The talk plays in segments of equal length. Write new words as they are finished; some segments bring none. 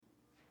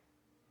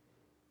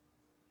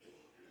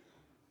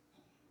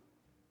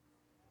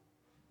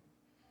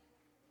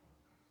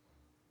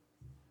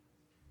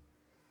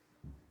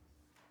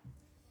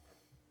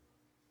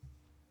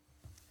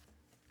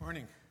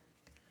Morning.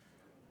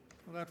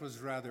 Well, that was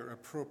rather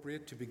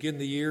appropriate to begin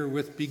the year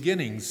with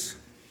beginnings.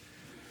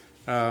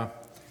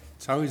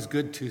 It's always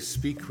good to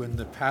speak when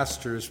the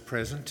pastor is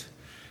present.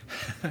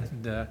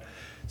 and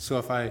so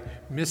if I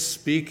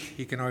misspeak,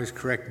 he can always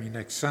correct me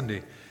next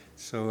Sunday.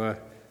 So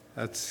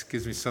that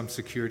gives me some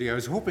security. I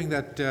was hoping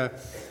that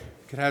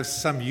we could have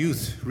some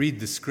youth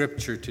read the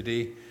scripture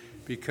today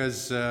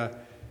because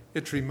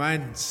it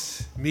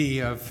reminds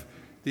me of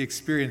the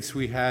experience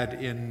we had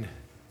in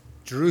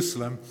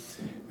Jerusalem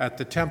at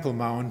the Temple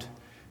Mount.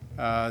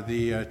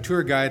 The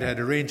tour guide had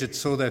arranged it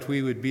so that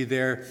we would be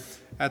there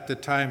at the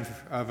time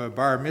of a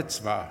bar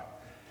mitzvah.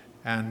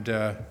 And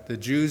the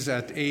Jews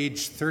at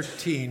age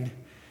 13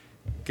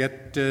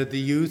 get the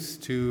youth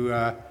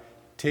to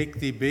take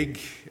the big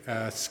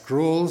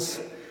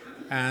scrolls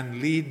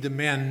and lead the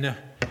men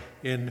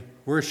in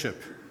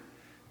worship.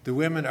 The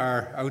women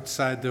are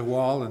outside the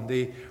wall and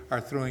they are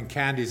throwing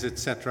candies,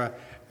 etc.,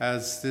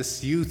 as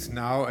this youth,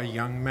 now a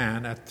young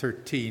man at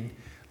 13,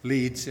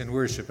 leads in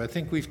worship. I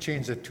think we've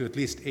changed it to at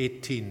least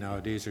 18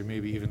 nowadays, or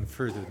maybe even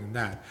further than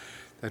that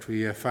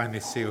we finally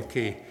say,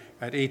 okay,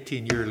 at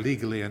 18 you're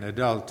legally an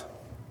adult.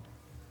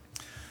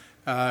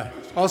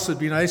 Also, it'd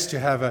be nice to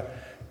have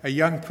a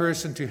young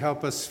person to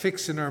help us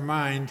fix in our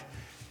mind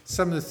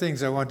some of the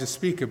things I want to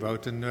speak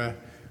about. And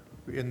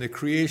in the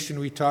creation,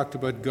 we talked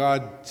about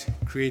God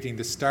creating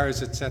the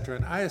stars, etc.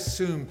 And I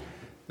assume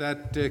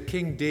that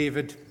King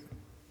David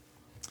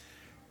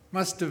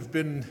must have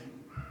been,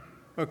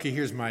 okay,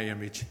 here's my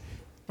image,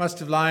 must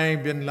have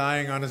been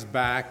lying on his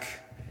back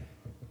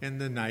in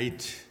the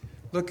night,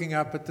 looking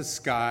up at the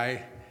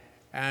sky,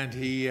 and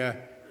he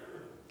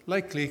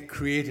likely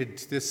created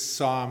this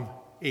Psalm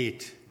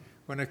 8.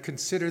 When I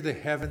consider the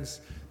heavens,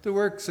 the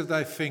works of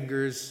thy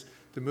fingers,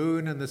 the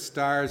moon and the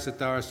stars that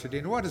thou hast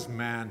ordained, what is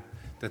man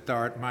that thou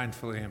art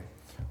mindful of him?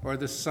 Or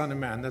the son of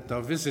man that thou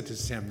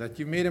visitest him, that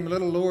you made him a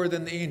little lower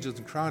than the angels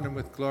and crowned him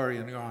with glory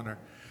and honor.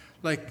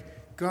 Like,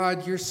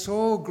 God, you're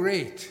so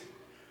great.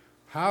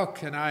 How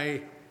can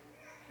I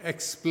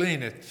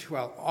explain it?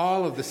 Well,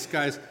 all of the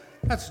skies,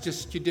 that's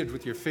just you did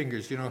with your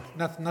fingers,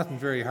 nothing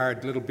very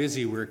hard, little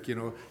busy work,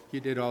 you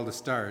did all the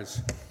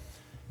stars.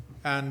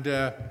 And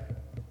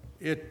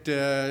it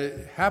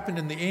happened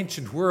in the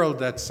ancient world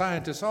that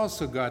scientists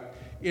also got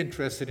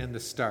interested in the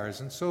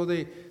stars, and so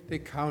they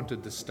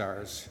counted the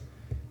stars.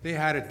 They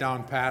had it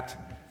down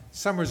pat.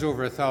 Summer's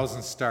over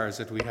 1,000 stars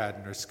that we had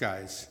in our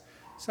skies.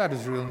 So that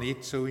was real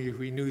neat, so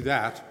we knew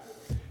that.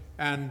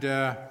 And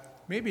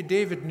maybe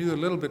David knew a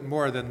little bit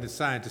more than the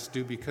scientists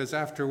do, because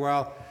after a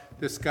while,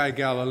 this guy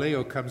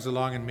Galileo comes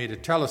along and made a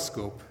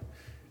telescope.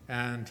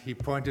 And he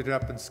pointed it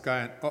up in the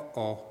sky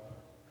and,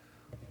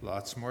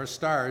 lots more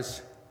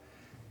stars.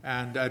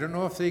 And I don't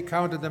know if they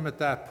counted them at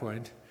that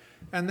point.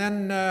 And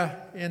then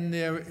in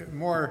the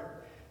more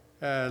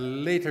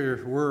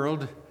later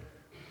world,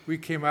 we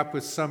came up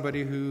with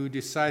somebody who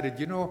decided,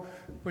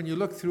 when you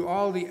look through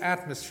all the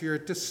atmosphere,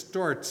 it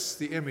distorts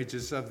the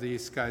images of the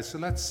sky. So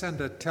let's send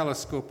a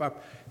telescope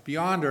up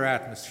beyond our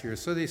atmosphere.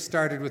 So they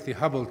started with the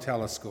Hubble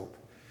telescope.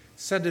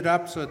 Send it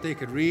up so that they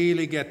could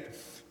really get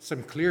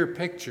some clear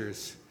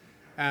pictures.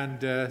 And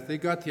they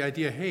got the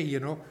idea, hey,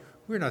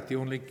 we're not the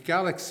only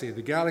galaxy.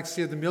 The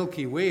galaxy of the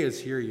Milky Way is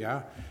here,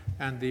 yeah.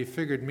 And they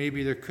figured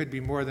maybe there could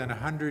be more than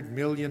 100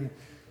 million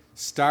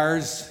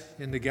stars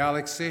in the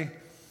galaxy.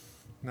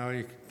 Now,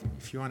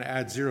 if you want to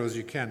add zeros,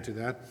 you can to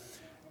that.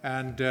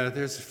 And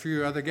there's a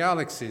few other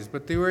galaxies.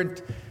 But they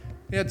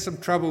had some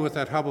trouble with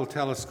that Hubble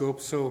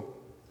telescope, so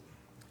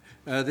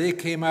they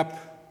came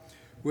up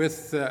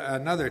with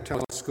another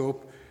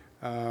telescope.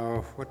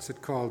 What's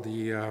it called?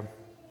 The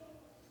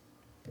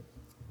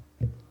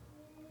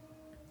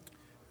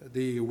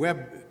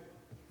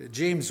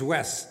James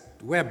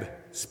Webb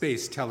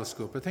Space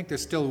Telescope. I think they're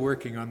still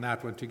working on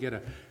that one to get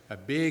a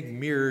big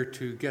mirror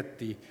to get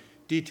the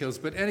details.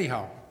 But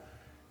anyhow,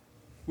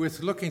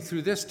 with looking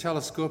through this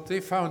telescope, they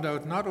found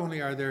out not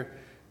only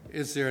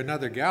is there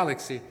another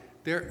galaxy,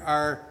 there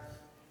are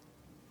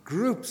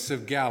groups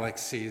of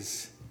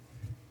galaxies.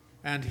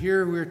 And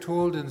here we're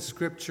told in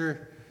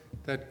Scripture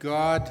that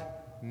God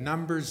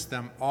numbers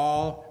them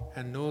all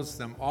and knows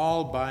them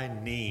all by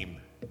name.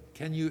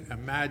 Can you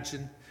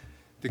imagine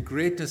the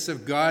greatness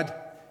of God?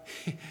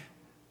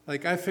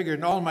 Like, I figured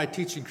in all my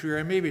teaching career,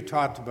 I maybe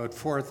taught about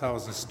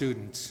 4,000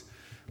 students,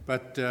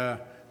 but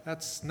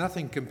that's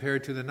nothing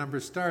compared to the number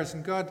of stars.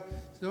 And God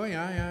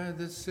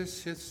said,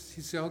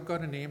 he's all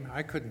got a name.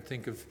 I couldn't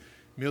think of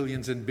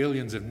millions and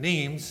billions of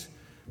names,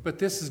 but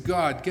this is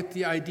God. Get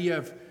the idea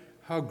of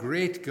how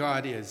great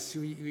God is.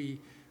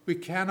 We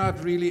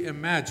cannot really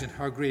imagine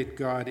how great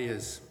God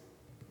is.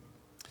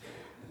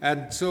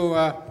 And so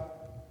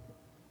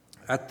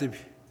at the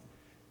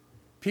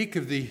peak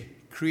of the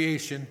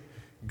creation,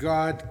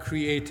 God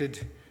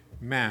created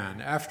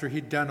man. After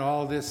he'd done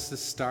all this, the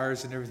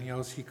stars and everything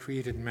else, he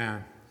created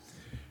man.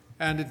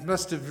 And it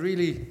must have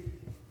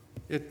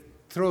it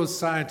throws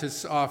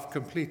scientists off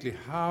completely,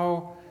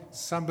 how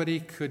somebody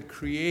could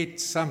create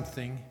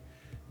something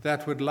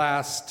that would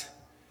last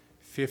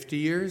 50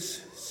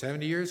 years,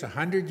 70 years,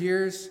 100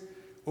 years,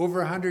 over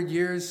 100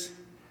 years,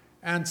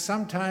 and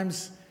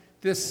sometimes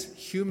this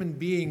human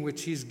being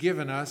which he's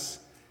given us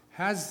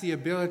has the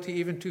ability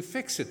even to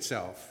fix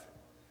itself.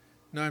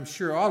 Now, I'm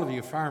sure all of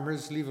you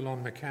farmers, leave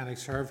alone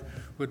mechanics,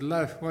 would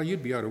love, well,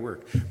 you'd be out of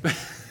work. But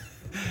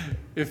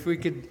if we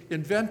could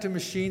invent a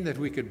machine that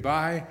we could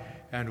buy,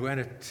 and when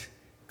it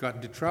got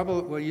into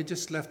trouble, well, you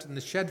just left it in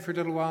the shed for a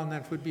little while and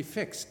that would be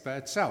fixed by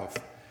itself.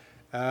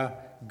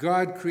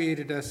 God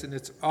created us, and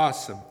it's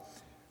awesome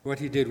what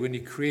he did when he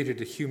created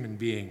a human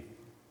being.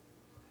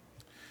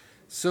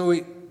 So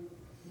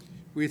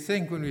we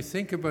think, when we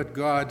think about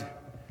God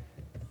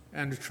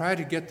and try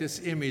to get this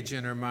image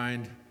in our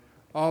mind,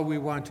 all we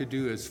want to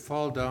do is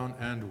fall down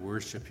and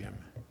worship him.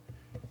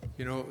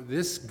 You know,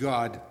 this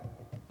God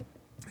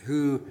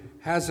who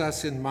has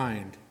us in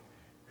mind,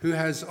 who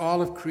has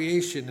all of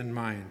creation in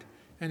mind,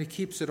 and he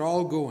keeps it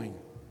all going.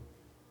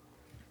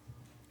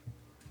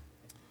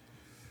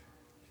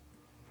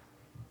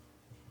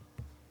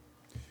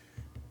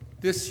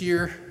 This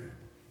year,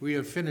 we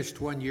have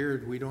finished 1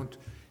 year. We don't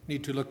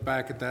need to look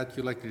back at that.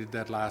 You likely did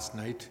that last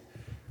night.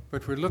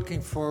 But we're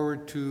looking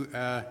forward to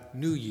a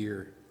new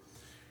year.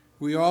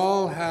 We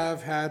all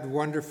have had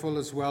wonderful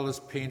as well as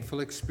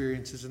painful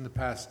experiences in the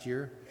past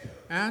year,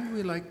 and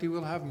we likely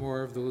will have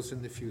more of those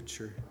in the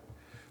future.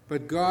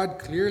 But God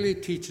clearly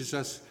teaches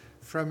us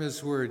from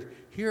his word.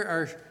 Here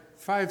are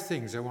 5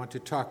 things I want to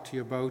talk to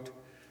you about,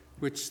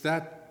 which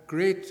that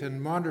great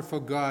and wonderful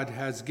God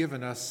has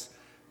given us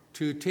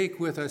to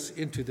take with us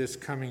into this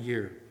coming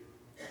year.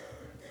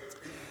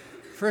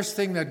 First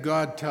thing that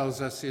God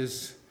tells us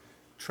is,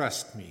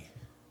 trust me.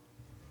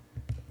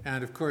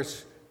 And of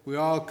course, we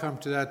all come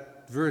to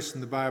that verse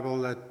in the Bible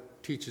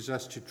that teaches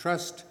us to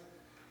trust.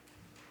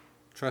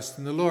 Trust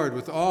in the Lord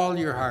with all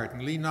your heart,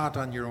 and lean not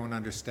on your own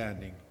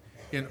understanding.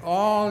 In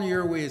all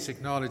your ways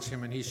acknowledge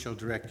him, and he shall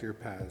direct your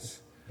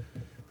paths.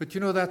 But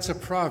you know, that's a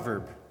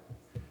proverb.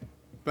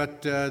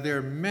 But there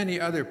are many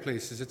other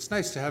places. It's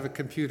nice to have a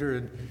computer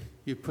and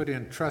you put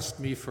in trust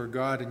me for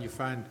God and you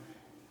find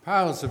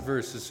piles of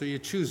verses. So you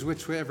choose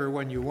whichever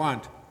one you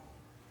want.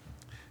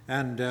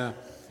 And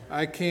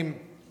I came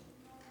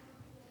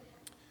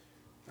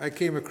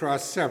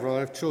across several.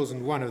 I've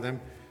chosen one of them.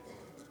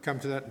 Come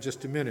to that in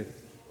just a minute.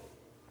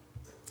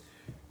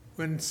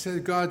 When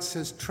God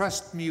says,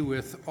 trust me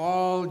with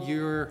all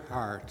your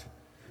heart.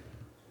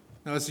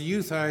 Now, as a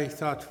youth, I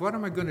thought, what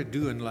am I going to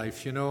do in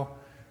life, you know?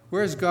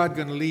 Where's God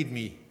going to lead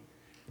me?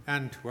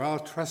 And, well,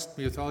 trust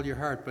me with all your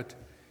heart. But,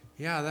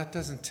 yeah, that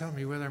doesn't tell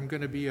me whether I'm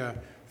going to be a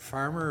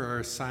farmer or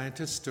a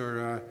scientist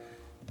or an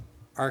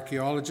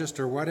archaeologist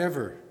or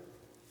whatever.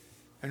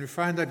 And we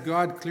find that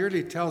God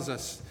clearly tells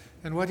us.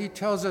 And what he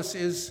tells us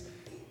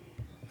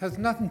has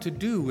nothing to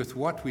do with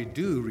what we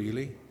do,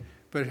 really,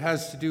 but it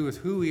has to do with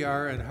who we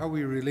are and how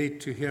we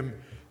relate to him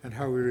and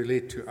how we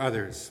relate to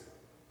others.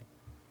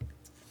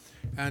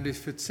 And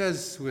if it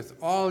says with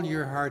all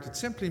your heart, it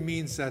simply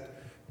means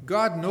that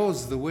God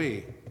knows the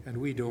way and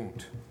we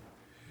don't.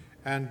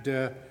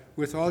 And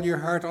with all your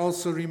heart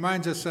also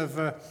reminds us of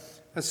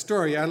a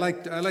story. I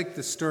like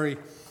the story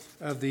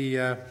of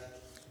the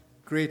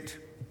great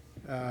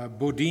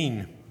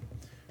Bodine,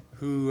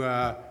 who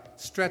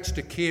stretched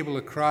a cable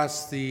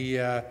across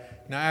the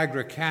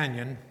Niagara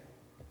Canyon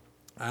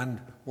and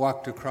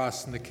walked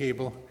across in the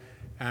cable,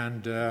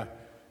 and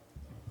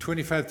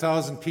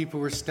 25,000 people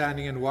were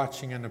standing and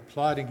watching and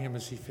applauding him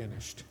as he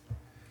finished.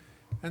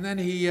 And then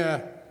he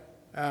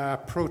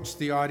approached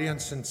the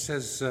audience and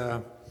says,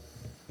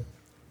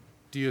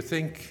 do you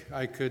think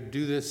I could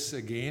do this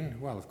again?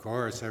 Well, of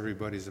course,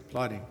 everybody's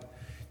applauding. Do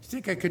you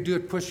think I could do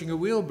it pushing a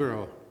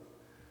wheelbarrow?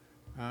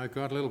 It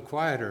got a little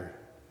quieter.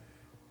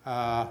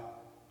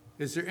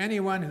 Is there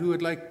anyone who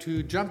would like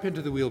to jump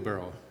into the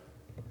wheelbarrow?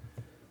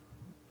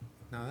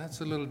 Now,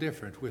 that's a little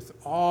different. With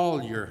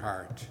all your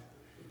heart.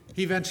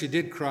 He eventually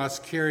did cross,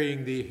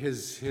 carrying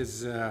his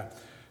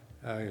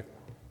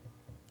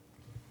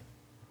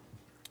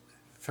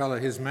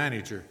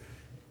manager.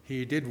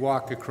 He did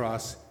walk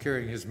across,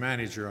 carrying his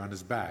manager on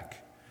his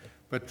back.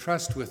 But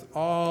trust with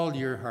all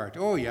your heart.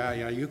 Oh,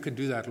 yeah, you can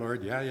do that,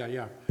 Lord.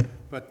 Yeah.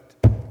 But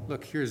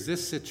look, here's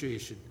this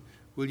situation.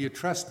 Will you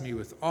trust me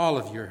with all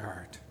of your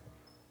heart?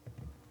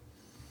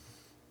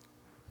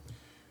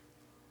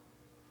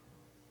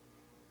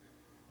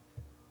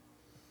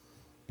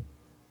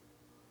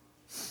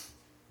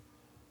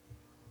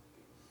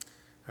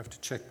 I have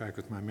to check back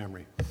with my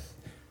memory.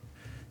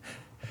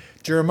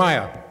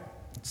 Jeremiah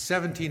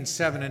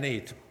 17:7 and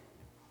 8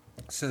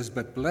 says,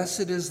 but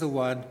blessed is the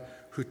one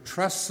who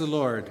trusts the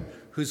Lord,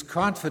 whose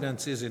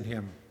confidence is in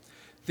him.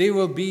 They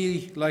will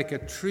be like a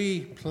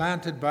tree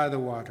planted by the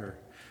water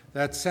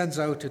that sends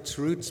out its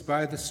roots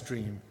by the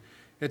stream.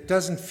 It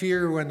doesn't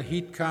fear when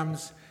heat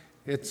comes.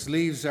 Its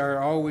leaves are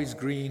always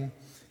green.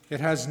 It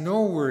has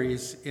no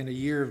worries in a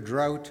year of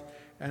drought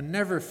and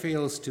never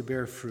fails to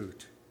bear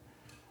fruit.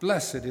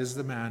 Blessed is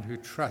the man who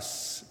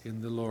trusts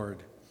in the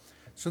Lord.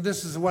 So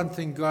this is the one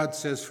thing God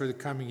says for the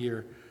coming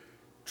year.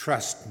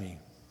 Trust me.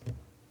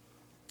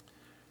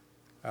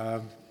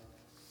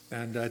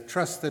 And I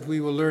trust that we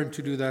will learn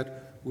to do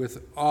that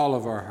with all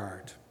of our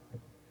heart.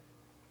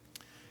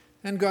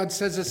 And God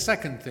says a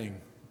second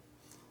thing,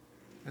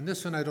 and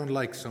this one I don't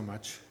like so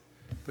much,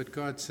 but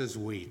God says,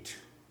 wait.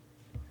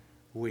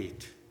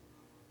 Wait.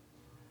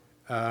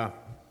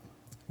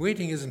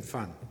 Waiting isn't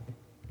fun.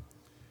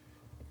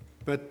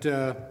 But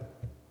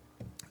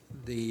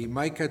the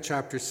Micah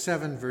chapter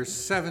 7, verse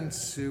 7,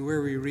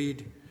 where we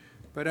read,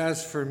 "But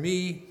as for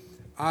me,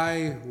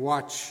 I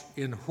watch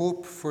in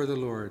hope for the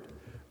Lord.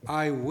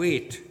 I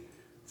wait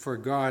for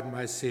God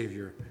my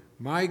Savior.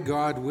 My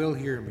God will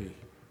hear me.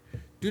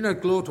 Do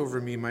not gloat over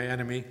me, my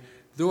enemy.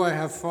 Though I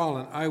have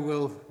fallen, I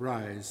will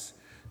rise.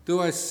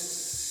 Though I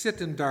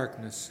sit in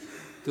darkness,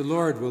 the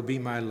Lord will be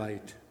my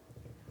light."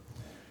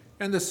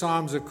 And the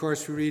Psalms, of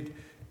course, we read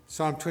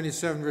Psalm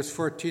 27, verse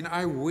 14,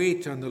 "I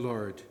wait on the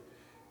Lord.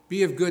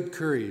 Be of good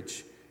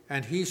courage,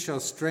 and he shall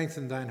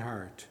strengthen thine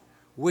heart.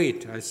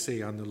 Wait, I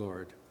say, on the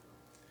Lord."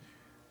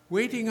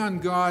 Waiting on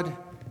God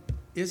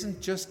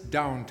isn't just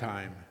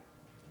downtime.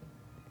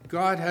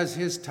 God has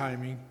his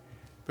timing,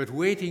 but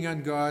waiting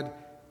on God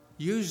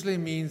usually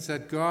means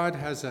that God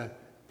has a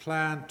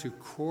plan to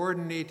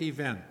coordinate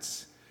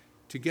events,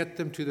 to get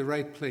them to the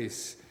right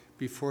place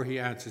before he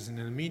answers. And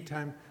in the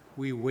meantime,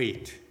 we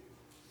wait.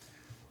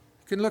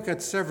 You can look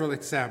at several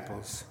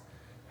examples,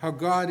 how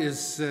God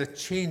is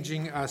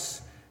changing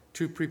us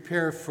to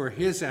prepare for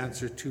his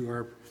answer to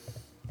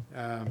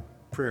our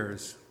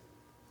prayers.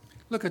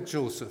 Look at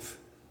Joseph.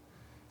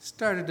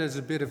 Started as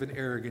a bit of an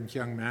arrogant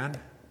young man,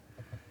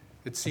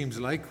 it seems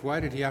like.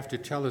 Why did he have to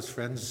tell his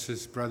friends,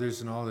 his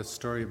brothers, and all this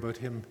story about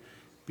him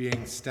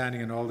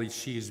standing and all these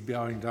sheaves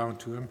bowing down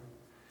to him?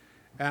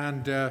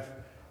 And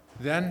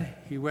then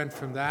he went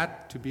from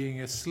that to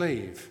being a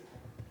slave.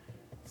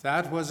 If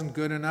that wasn't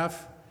good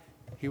enough,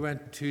 he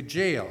went to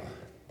jail.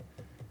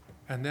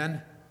 And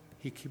then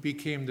he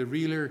became the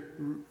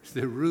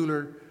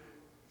ruler,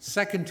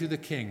 second to the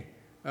king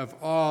of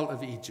all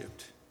of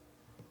Egypt.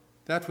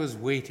 That was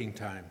waiting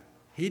time.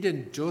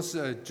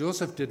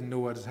 Joseph didn't know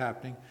what was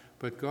happening,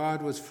 but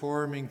God was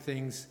forming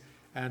things,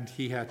 and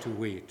he had to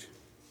wait.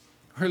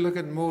 Or look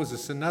at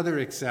Moses, another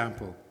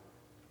example.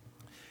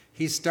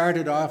 He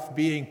started off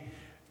being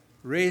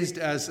raised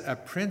as a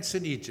prince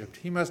in Egypt.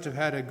 He must have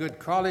had a good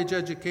college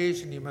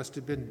education. He must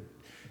have been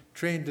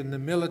trained in the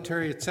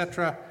military,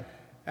 etc.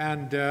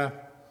 And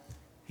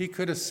he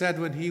could have said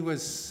when he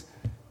was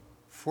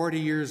 40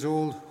 years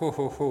old, "Ho,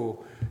 ho,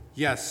 ho,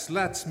 yes,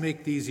 let's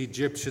make these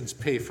Egyptians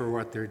pay for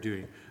what they're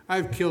doing.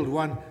 I've killed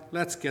one,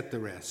 let's get the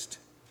rest."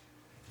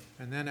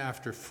 And then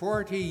after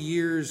 40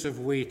 years of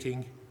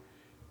waiting,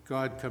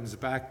 God comes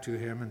back to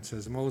him and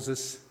says,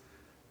 "Moses,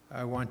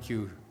 I want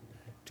you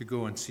to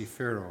go and see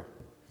Pharaoh."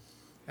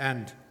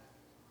 And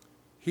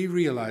he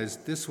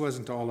realized this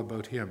wasn't all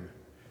about him.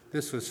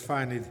 This was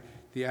finally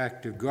the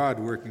act of God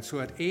working. So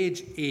at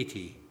age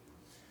 80,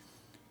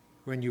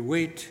 when you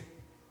wait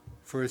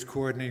for his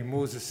coordinating,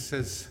 Moses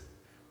says,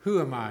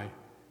 "Who am I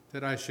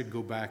that I should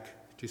go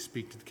back to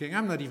speak to the king?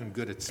 I'm not even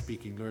good at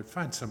speaking, Lord.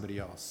 Find somebody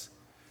else."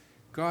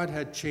 God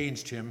had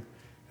changed him.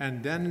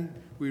 And then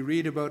we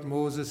read about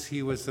Moses.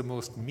 He was the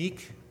most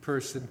meek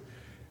person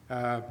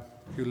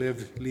who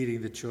lived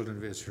leading the children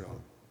of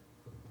Israel.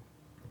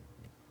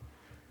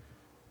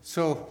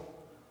 So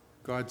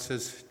God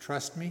says,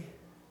 trust me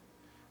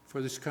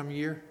for this coming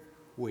year.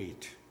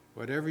 Wait.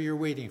 Whatever you're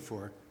waiting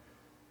for.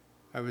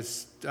 I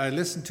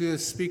listened to a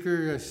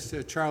speaker,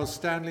 Charles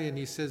Stanley, and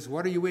he says,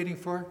 "What are you waiting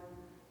for?"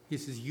 He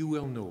says, "You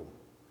will know.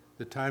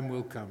 The time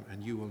will come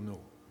and you will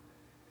know."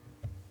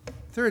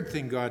 Third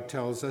thing God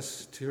tells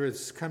us to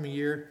this coming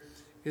year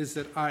is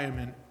that I am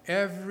in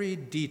every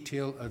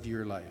detail of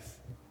your life.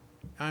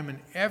 I'm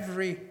in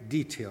every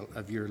detail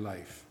of your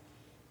life.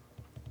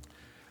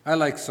 I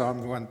like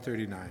Psalm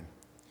 139.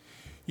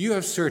 "You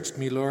have searched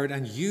me, Lord,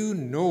 and you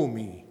know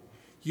me.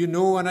 You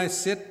know when I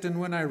sit and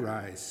when I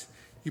rise.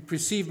 You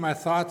perceive my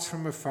thoughts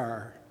from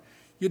afar.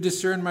 You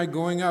discern my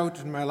going out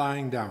and my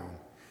lying down.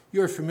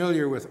 You are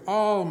familiar with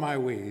all my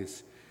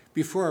ways.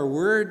 Before a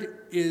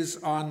word is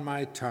on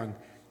my tongue,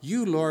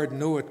 you, Lord,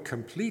 know it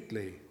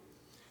completely.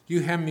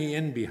 You hem me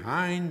in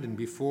behind and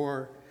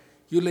before.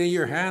 You lay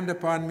your hand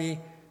upon me.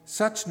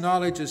 Such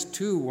knowledge is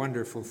too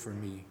wonderful for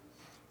me,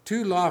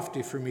 too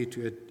lofty for me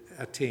to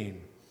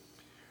attain.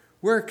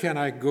 Where can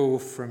I go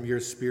from your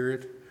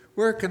spirit?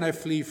 Where can I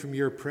flee from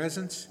your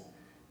presence?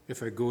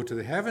 If I go to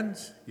the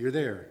heavens, you're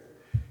there.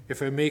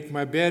 If I make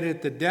my bed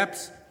at the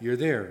depths, you're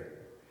there.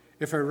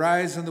 If I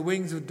rise on the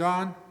wings of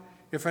dawn,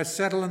 if I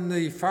settle on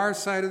the far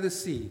side of the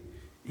sea,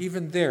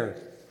 even there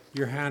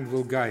your hand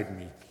will guide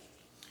me.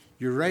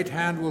 Your right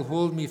hand will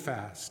hold me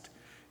fast.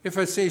 If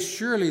I say,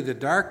 surely the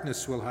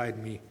darkness will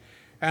hide me,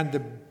 and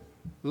the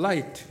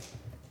light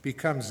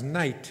becomes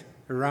night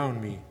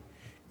around me,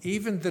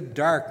 even the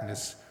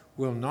darkness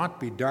will not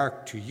be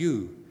dark to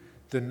you.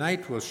 The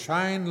night will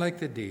shine like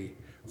the day,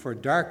 for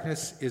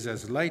darkness is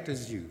as light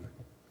as you."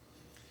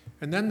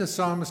 And then the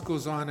psalmist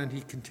goes on and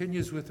he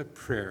continues with a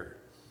prayer.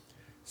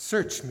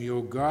 "Search me,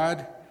 O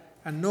God,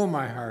 and know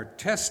my heart.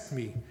 Test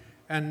me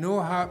and know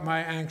my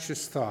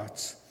anxious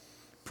thoughts.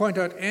 Point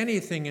out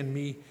anything in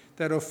me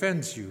that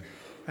offends you,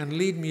 and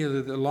lead me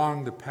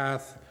along the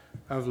path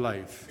of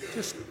life.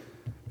 Just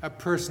a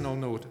personal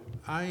note.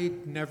 I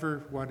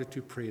never wanted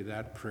to pray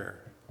that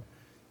prayer.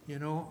 You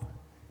know,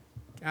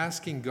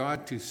 asking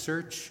God to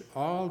search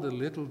all the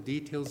little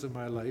details of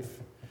my life.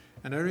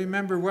 And I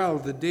remember well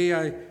the day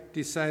I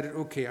decided,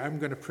 okay, I'm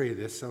going to pray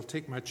this. I'll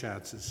take my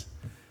chances.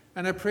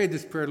 And I prayed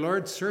this prayer,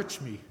 Lord, search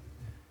me.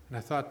 And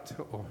I thought,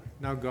 oh,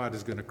 now God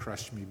is going to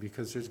crush me,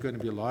 because there's going to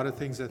be a lot of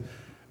things that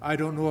I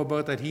don't know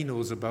about that he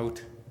knows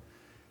about.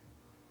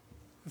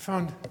 I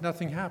found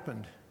nothing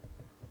happened.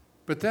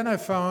 But then I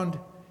found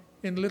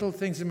in little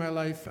things in my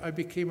life, I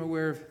became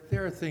aware of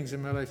there are things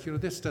in my life,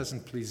 this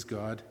doesn't please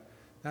God.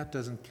 That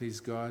doesn't please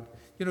God.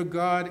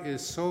 God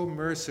is so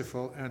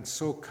merciful and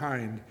so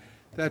kind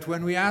that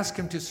when we ask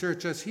him to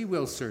search us, he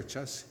will search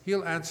us.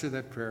 He'll answer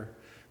that prayer,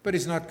 but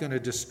he's not going to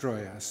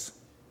destroy us.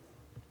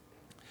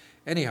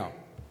 Anyhow,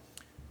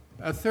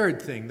 a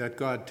third thing that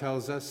God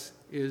tells us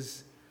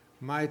is,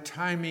 my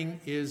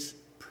timing is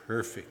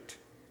perfect.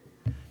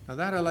 Now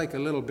that I like a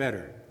little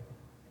better.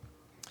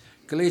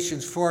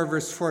 Galatians 4,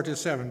 verse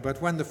 4-7.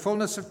 But when the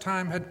fullness of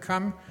time had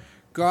come,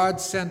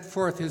 God sent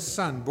forth his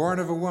Son, born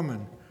of a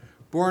woman,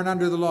 born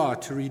under the law,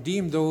 to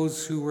redeem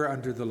those who were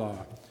under the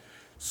law,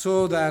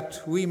 so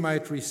that we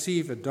might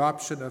receive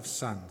adoption of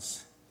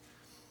sons.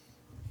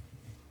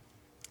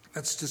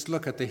 Let's just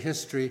look at the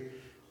history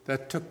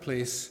that took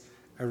place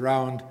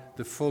around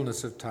the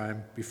fullness of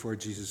time before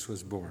Jesus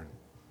was born.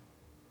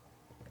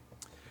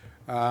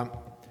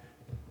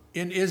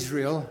 In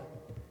Israel,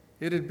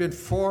 it had been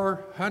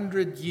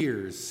 400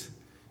 years.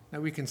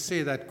 Now we can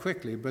say that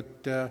quickly,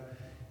 but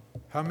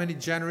how many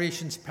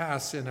generations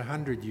pass in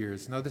 100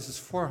 years? Now this is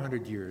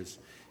 400 years.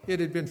 It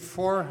had been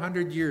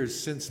 400 years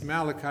since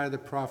Malachi the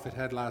prophet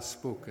had last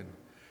spoken.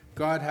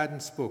 God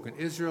hadn't spoken.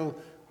 Israel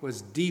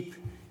was deep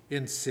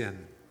in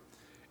sin.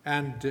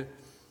 And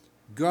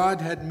God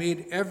had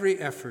made every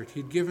effort.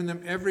 He'd given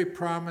them every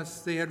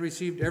promise. They had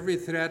received every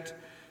threat.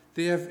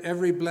 They have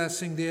every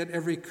blessing. They had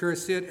every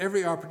curse. They had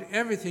every opportunity.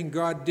 Everything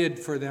God did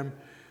for them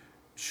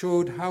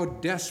showed how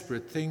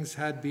desperate things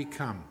had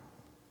become.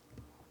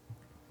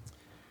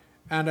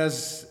 And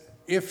as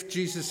if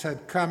Jesus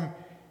had come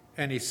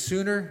any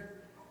sooner,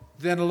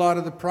 then a lot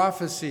of the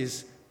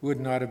prophecies would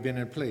not have been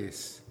in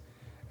place.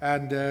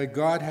 And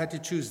God had to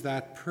choose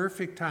that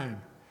perfect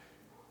time.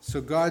 So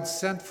God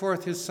sent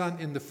forth his Son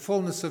in the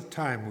fullness of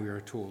time, we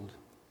are told.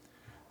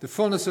 The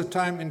fullness of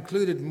time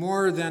included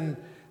more than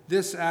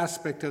this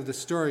aspect of the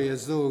story,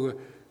 as though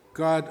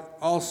God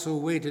also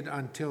waited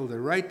until the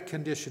right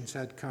conditions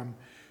had come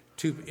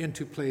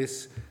into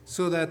place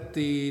so that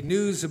the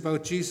news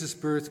about Jesus'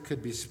 birth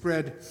could be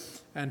spread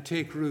and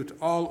take root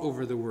all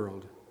over the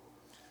world.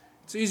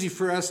 It's easy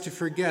for us to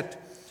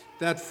forget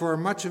that for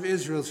much of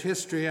Israel's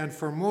history and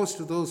for most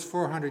of those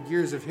 400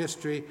 years of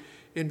history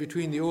in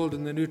between the Old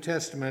and the New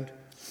Testament,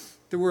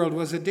 the world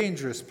was a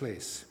dangerous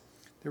place.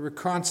 There were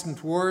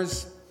constant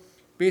wars.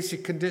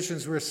 Basic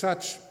conditions were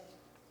such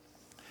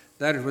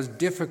that it was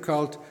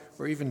difficult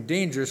or even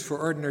dangerous for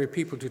ordinary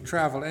people to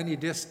travel any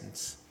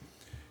distance.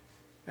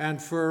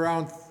 And for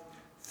around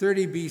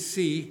 30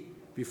 BC,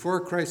 before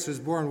Christ was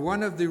born,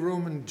 one of the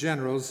Roman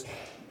generals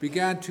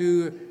began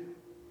to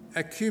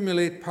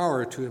accumulate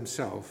power to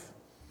himself,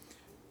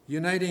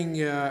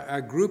 uniting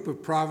a group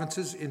of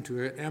provinces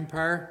into an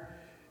empire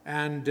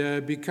and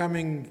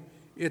becoming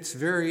its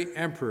very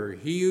emperor.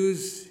 He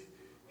used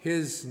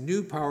his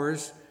new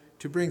powers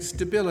to bring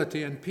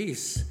stability and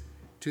peace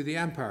to the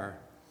empire.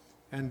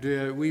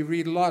 And we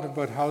read a lot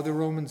about how the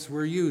Romans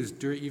were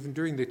used even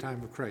during the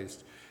time of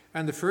Christ.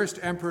 And the first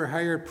emperor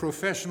hired a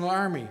professional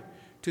army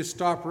to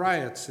stop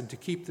riots and to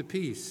keep the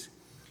peace.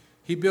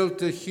 He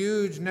built a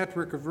huge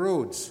network of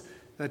roads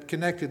that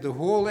connected the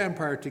whole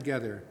empire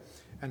together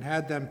and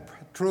had them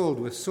patrolled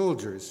with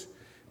soldiers,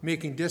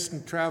 making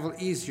distant travel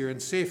easier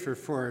and safer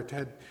before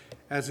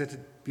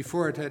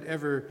it had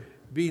ever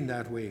been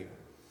that way.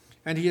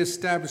 And he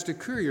established a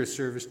courier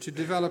service to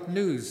develop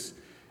news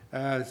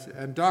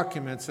and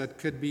documents that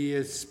could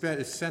be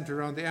sent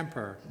around the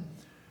empire.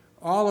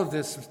 All of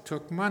this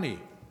took money.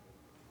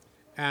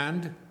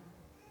 And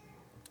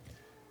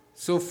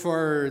so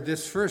for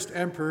this first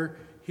emperor,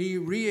 he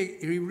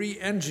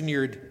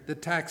re-engineered the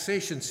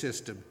taxation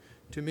system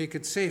to make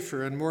it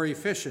safer and more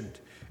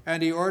efficient.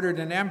 And he ordered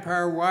an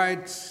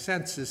empire-wide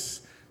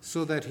census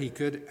so that he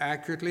could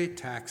accurately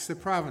tax the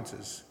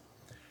provinces.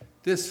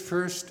 This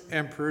first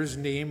emperor's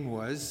name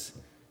was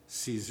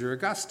Caesar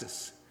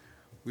Augustus.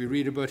 We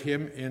read about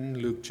him in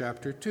Luke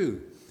chapter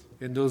 2.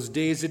 In those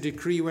days, a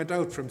decree went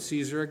out from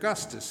Caesar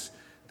Augustus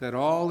that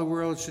all the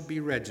world should be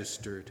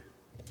registered.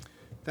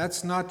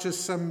 That's not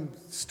just some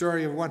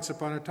story of once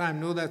upon a time.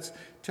 No, that's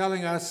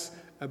telling us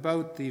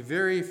about the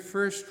very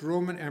first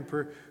Roman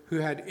emperor who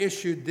had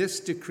issued this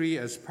decree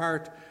as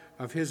part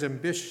of his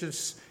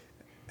ambitious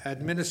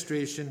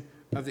administration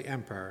of the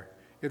empire.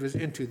 It was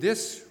into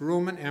this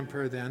Roman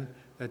empire then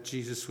that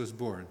Jesus was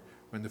born.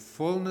 When the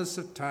fullness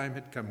of time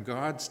had come,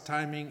 God's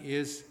timing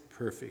is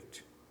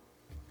perfect.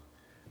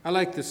 I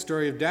like the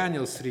story of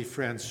Daniel's three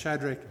friends,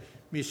 Shadrach,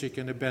 Meshach,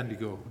 and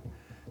Abednego.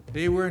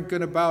 They weren't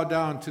going to bow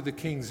down to the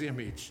king's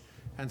image.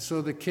 And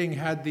so the king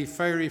had the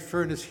fiery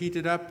furnace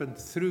heated up and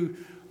threw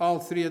all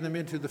three of them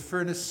into the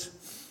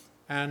furnace.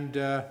 And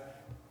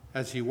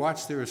as he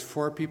watched, there was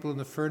 4 people in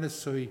the furnace,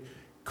 so he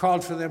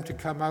called for them to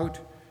come out.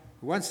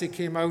 Once they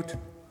came out,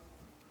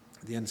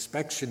 the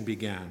inspection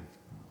began.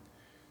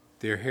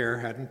 Their hair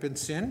hadn't been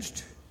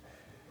singed.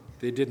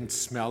 They didn't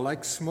smell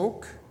like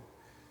smoke.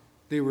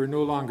 They were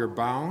no longer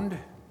bound.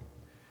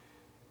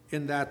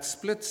 In that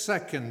split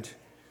second,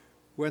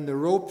 when the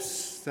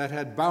ropes that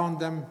had bound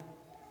them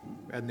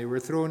and they were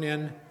thrown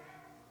in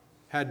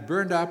had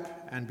burned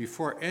up, and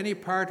before any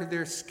part of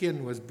their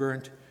skin was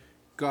burnt,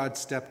 God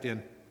stepped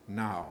in.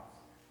 Now,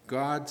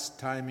 God's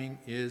timing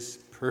is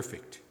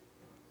perfect.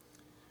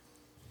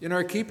 In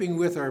our keeping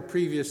with our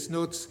previous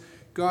notes,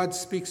 God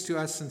speaks to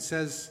us and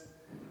says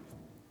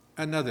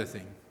another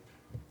thing.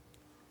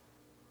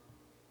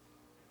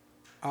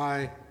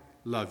 I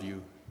love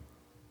you.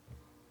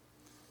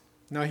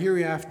 Now here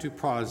we have to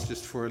pause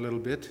just for a little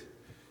bit,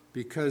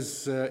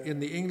 because in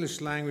the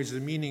English language the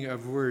meaning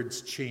of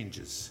words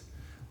changes.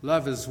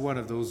 Love is one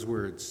of those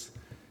words.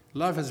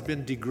 Love has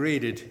been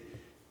degraded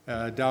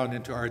down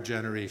into our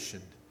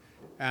generation.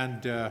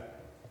 And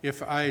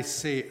if I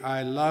say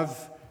I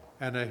love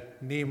and I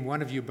name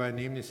one of you by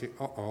name, they say,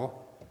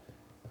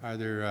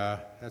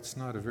 that's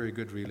not a very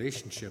good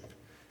relationship,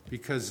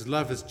 because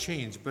love has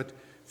changed. But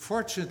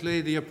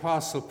fortunately, the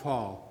Apostle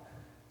Paul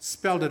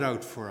spelled it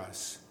out for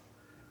us.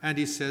 And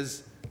he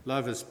says,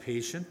 love is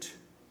patient,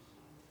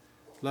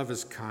 love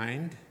is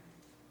kind,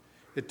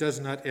 it does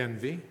not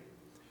envy,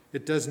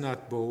 it does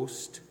not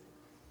boast,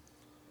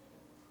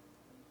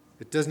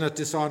 it does not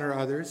dishonor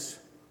others,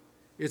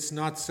 it's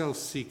not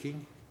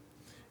self-seeking,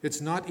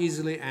 it's not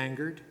easily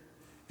angered,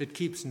 it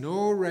keeps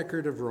no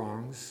record of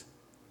wrongs.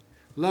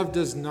 Love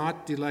does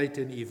not delight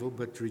in evil,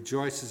 but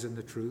rejoices in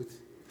the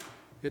truth.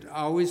 It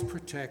always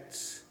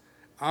protects,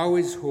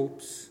 always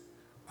hopes,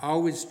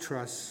 always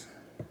trusts.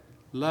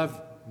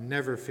 Love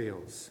never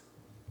fails.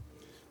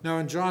 Now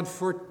in John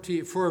 4,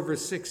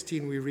 verse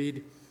 16, we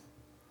read,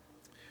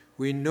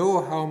 we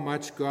know how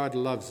much God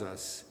loves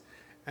us,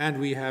 and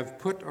we have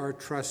put our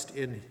trust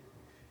in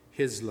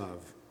his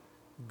love.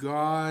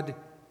 God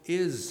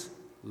is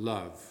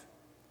love,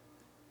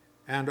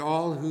 and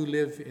all who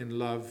live in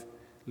love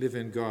live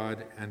in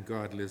God, and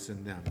God lives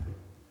in them.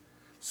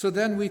 So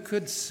then we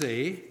could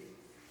say,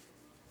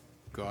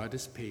 God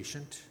is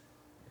patient,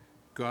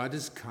 God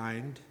is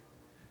kind,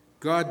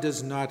 God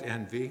does not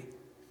envy.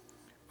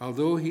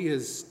 Although he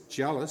is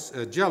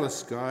a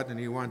jealous God, and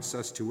he wants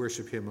us to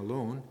worship him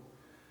alone,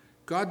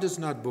 God does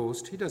not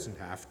boast. He doesn't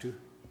have to.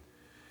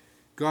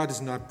 God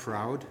is not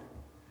proud.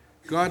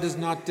 God does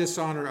not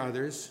dishonor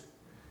others.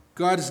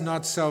 God is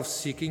not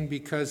self-seeking,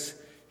 because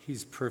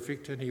he's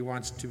perfect and he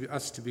wants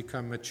us to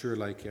become mature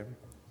like him.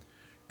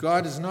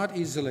 God is not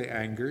easily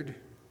angered.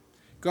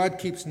 God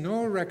keeps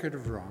no record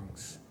of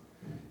wrongs.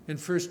 In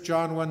 1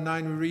 John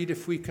 1:9 we read,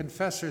 if we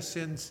confess our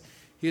sins,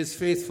 he is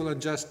faithful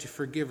and just to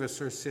forgive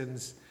us our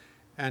sins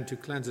and to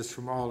cleanse us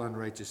from all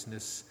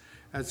unrighteousness.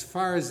 As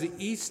far as the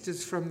east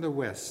is from the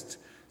west,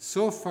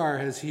 so far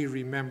has he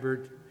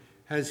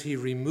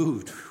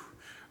removed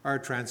our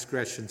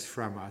transgressions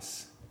from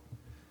us.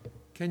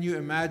 Can you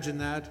imagine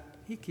that?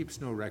 He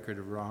keeps no record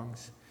of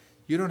wrongs.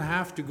 You don't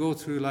have to go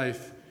through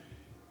life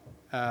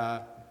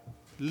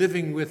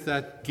living with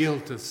that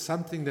guilt of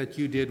something that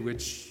you did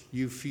which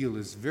you feel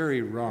is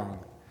very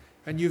wrong.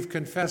 And you've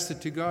confessed it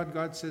to God.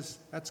 God says,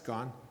 that's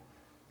gone.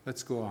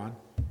 Let's go on.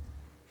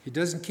 He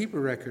doesn't keep a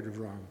record of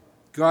wrong.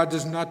 God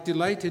does not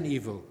delight in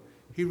evil.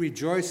 He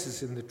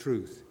rejoices in the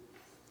truth.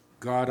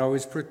 God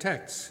always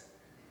protects.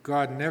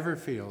 God never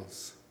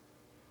fails.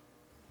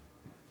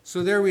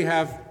 So there we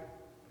have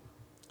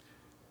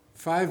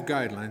 5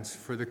 guidelines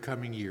for the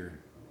coming year.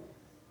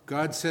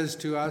 God says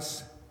to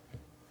us,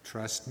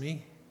 trust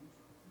me,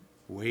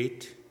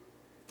 wait,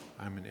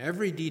 I'm in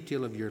every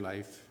detail of your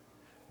life,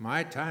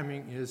 my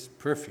timing is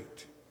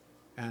perfect,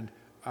 and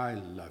I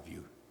love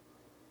you.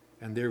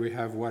 And there we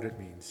have what it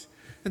means.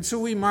 And so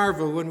we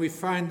marvel when we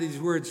find these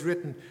words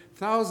written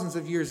thousands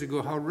of years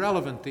ago, how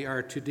relevant they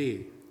are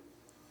today.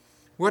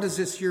 What does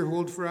this year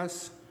hold for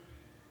us?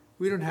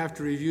 We don't have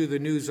to review the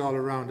news all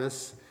around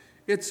us.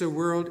 It's a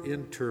world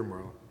in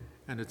turmoil,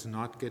 and it's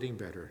not getting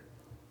better.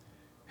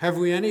 Have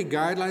we any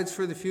guidelines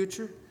for the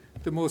future?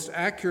 The most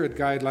accurate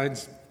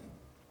guidelines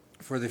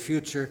for the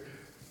future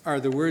are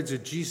the words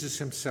of Jesus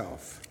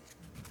himself,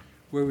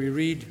 where we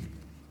read,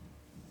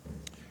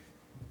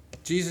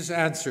 Jesus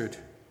answered,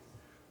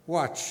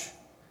 watch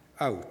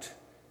out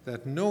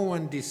that no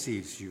one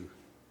deceives you.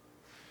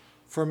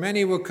 For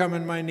many will come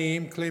in my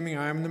name, claiming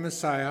I am the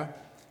Messiah,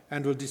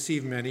 and will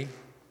deceive many.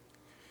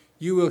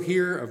 You will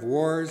hear of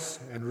wars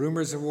and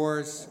rumors of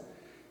wars.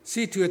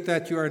 See to it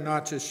that you are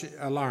not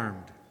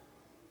alarmed.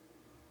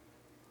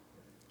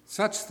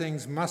 Such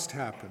things must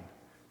happen,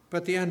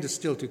 but the end is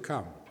still to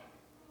come.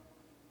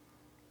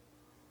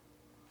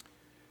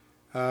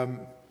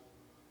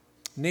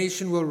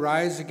 Nation will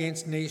rise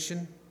against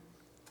nation,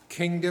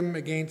 kingdom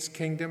against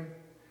kingdom.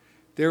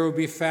 There will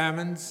be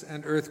famines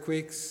and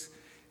earthquakes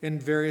in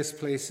various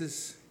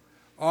places.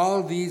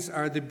 All these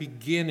are the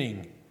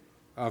beginning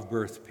of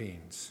birth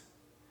pains.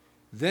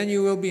 Then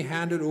you will be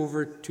handed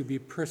over to be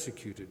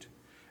persecuted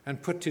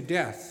and put to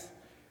death,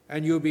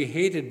 and you will be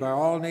hated by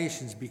all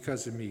nations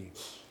because of me.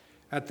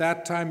 At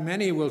that time,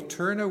 many will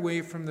turn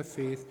away from the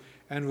faith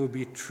and will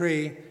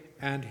betray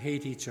and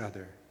hate each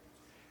other.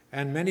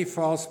 And many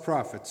false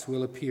prophets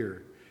will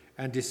appear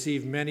and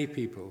deceive many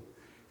people.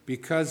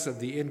 Because of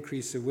the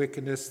increase of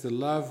wickedness, the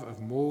love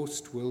of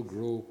most will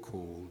grow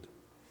cold.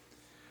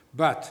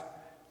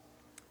 But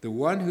the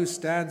one who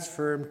stands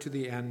firm to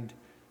the end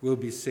will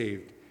be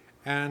saved.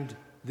 And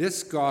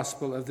this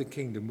gospel of the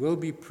kingdom will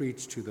be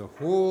preached to the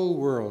whole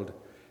world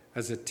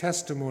as a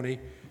testimony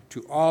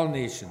to all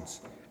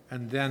nations,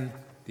 and then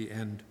the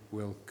end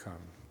will come.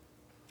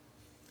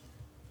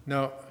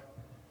 Now,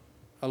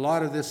 a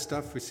lot of this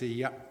stuff we say,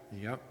 yep,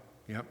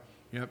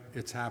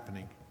 it's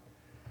happening.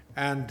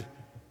 And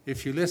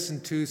if you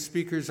listen to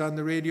speakers on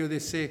the radio, they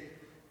say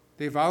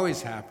they've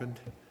always happened,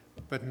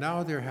 but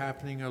now they're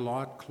happening a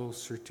lot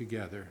closer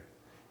together.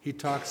 He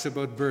talks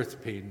about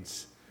birth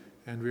pains,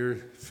 and we're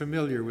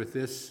familiar with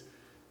this,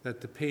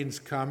 that the pains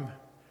come,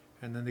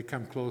 and then they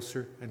come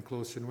closer and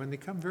closer. And when they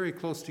come very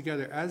close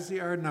together, as they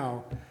are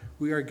now,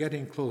 we are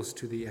getting close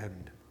to the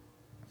end.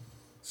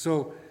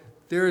 So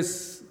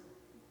there's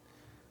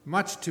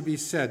much to be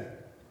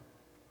said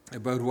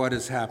about what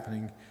is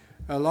happening.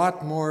 A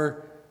lot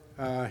more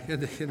in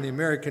the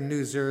American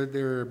news,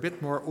 they're a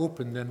bit more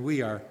open than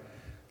we are.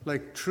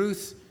 Like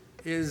truth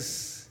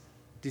is,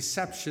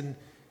 deception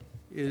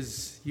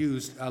is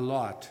used a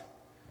lot.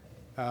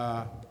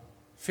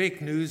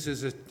 Fake news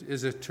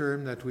is a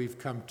term that we've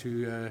come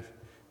to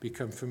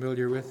become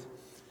familiar with.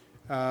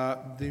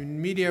 The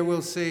media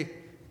will say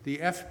the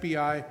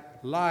FBI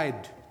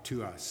lied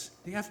to us.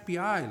 The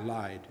FBI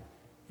lied.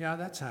 Yeah,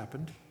 that's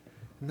happened.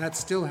 And that's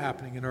still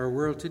happening in our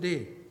world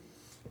today.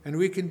 And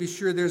we can be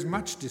sure there's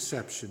much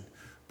deception,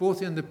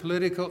 both in the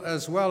political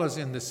as well as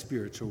in the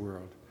spiritual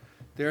world.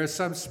 There are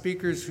some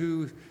speakers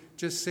who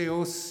just say,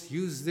 oh,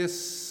 use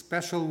this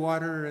special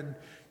water and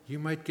you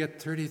might get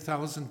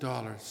 $30,000.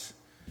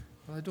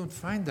 Well, I don't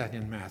find that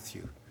in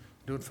Matthew.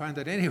 I don't find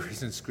that anywhere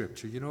in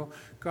Scripture. You know,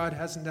 God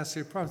hasn't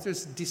necessarily promised.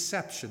 There's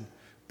deception.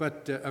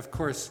 But, of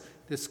course,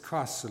 this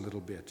costs a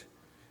little bit.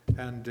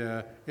 And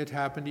it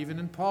happened even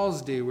in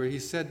Paul's day where he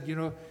said, you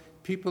know,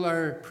 people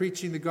are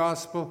preaching the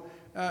gospel,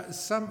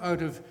 some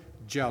out of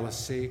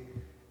jealousy.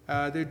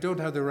 They don't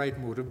have the right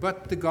motive,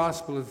 but the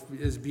gospel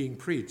is being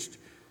preached.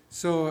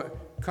 So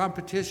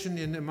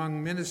competition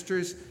among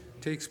ministers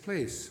takes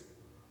place,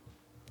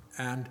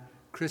 and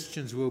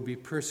Christians will be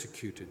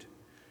persecuted.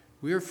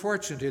 We are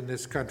fortunate in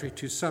this country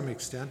to some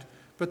extent,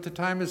 but the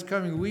time is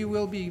coming. We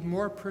will be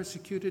more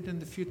persecuted in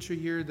the future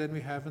year than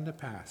we have in the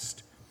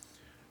past.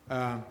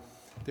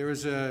 There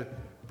was a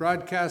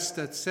broadcast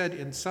that said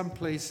in some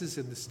places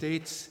in the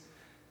States,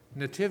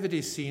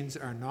 nativity scenes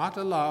are not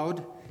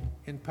allowed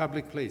in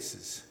public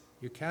places.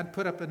 You can't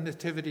put up a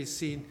nativity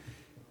scene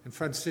in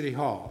front of City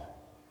Hall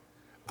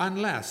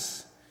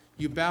unless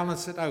you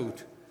balance it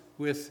out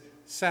with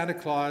Santa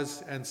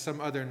Claus and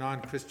some other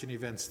non-Christian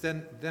events.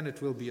 Then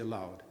it will be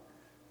allowed.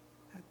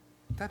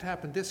 That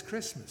happened this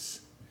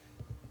Christmas.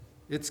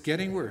 It's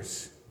getting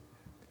worse.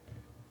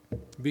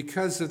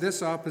 Because of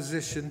this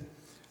opposition,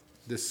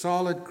 the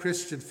solid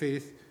Christian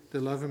faith, the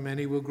love of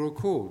many will grow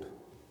cold.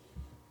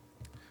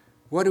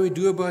 What do we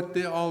do about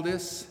all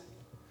this?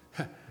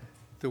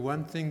 The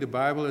one thing the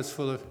Bible is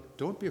full of,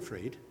 don't be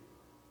afraid.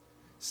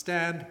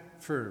 Stand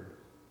firm.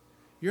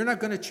 You're not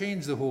going to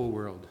change the whole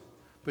world,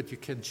 but you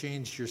can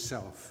change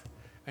yourself.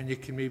 And you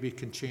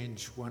can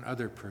change one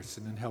other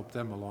person and help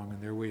them along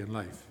in their way in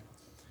life.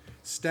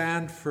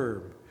 Stand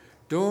firm.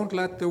 Don't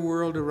let the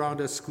world around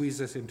us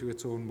squeeze us into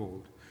its own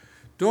mold.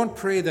 Don't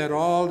pray that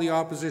all the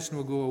opposition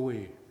will go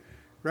away.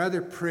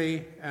 Rather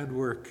pray and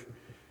work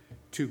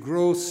to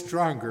grow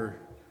stronger,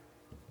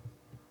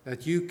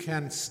 that you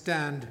can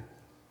stand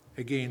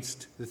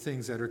against the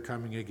things that are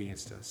coming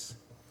against us.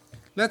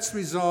 Let's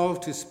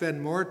resolve to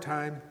spend more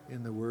time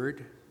in the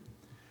Word,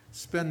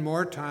 spend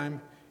more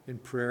time in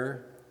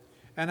prayer,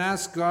 and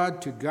ask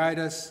God to guide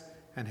us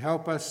and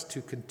help us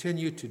to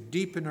continue to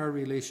deepen our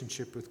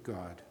relationship with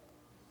God.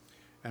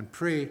 And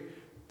pray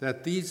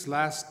that these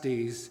last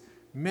days,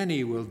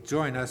 many will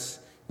join us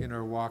in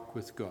our walk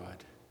with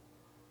God.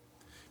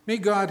 May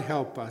God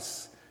help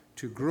us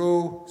to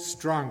grow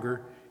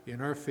stronger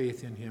in our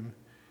faith in Him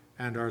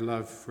and our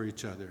love for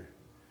each other.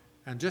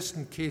 And just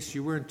in case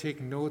you weren't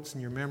taking notes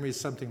and your memory is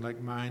something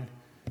like mine,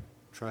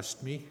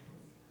 trust me,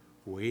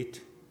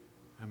 wait.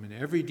 I'm in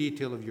every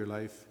detail of your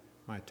life.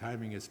 My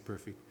timing is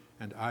perfect,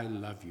 and I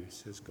love you,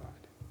 says God.